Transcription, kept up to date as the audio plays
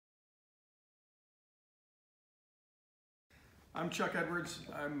I'm Chuck Edwards.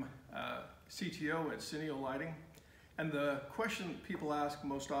 I'm CTO at Cineo Lighting. And the question people ask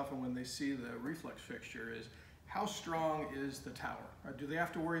most often when they see the ReFlex fixture is, how strong is the tower? Or do they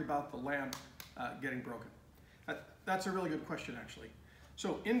have to worry about the lamp getting broken? That's a really good question, actually.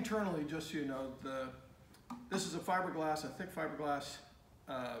 So internally, just so you know, this is a fiberglass, a thick fiberglass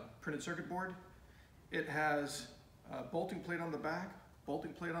printed circuit board. It has a bolting plate on the back,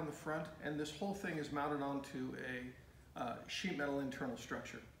 bolting plate on the front, and this whole thing is mounted onto a sheet metal internal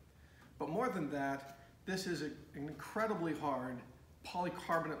structure. But more than that, this is an incredibly hard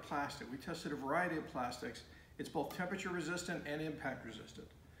polycarbonate plastic. We tested a variety of plastics. It's both temperature resistant and impact resistant.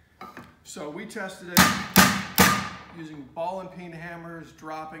 So we tested it using ball and peen hammers,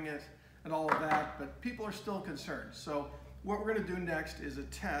 dropping it, and all of that, but people are still concerned. So what we're going to do next is a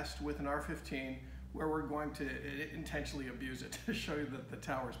test with an R15 where we're going to intentionally abuse it to show you that the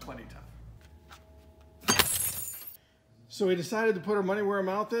tower is plenty tough. So we decided to put our money where our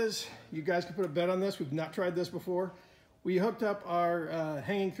mouth is. You guys can put a bet on this. We've not tried this before. We hooked up our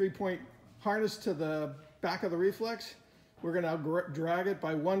hanging 3-point harness to the back of the ReFlex. We're going to drag it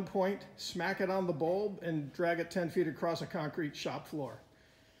by 1 point, smack it on the bulb, and drag it 10 feet across a concrete shop floor.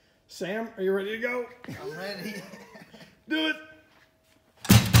 Sam, are you ready to go? I'm ready. Do it.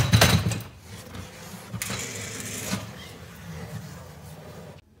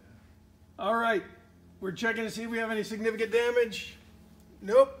 All right, we're checking to see if we have any significant damage.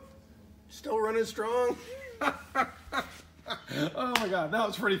 Nope, still running strong. Oh my God, that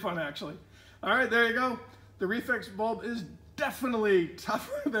was pretty fun actually. All right, there you go. The ReFlex bulb is definitely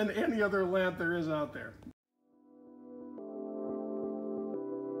tougher than any other lamp there is out there.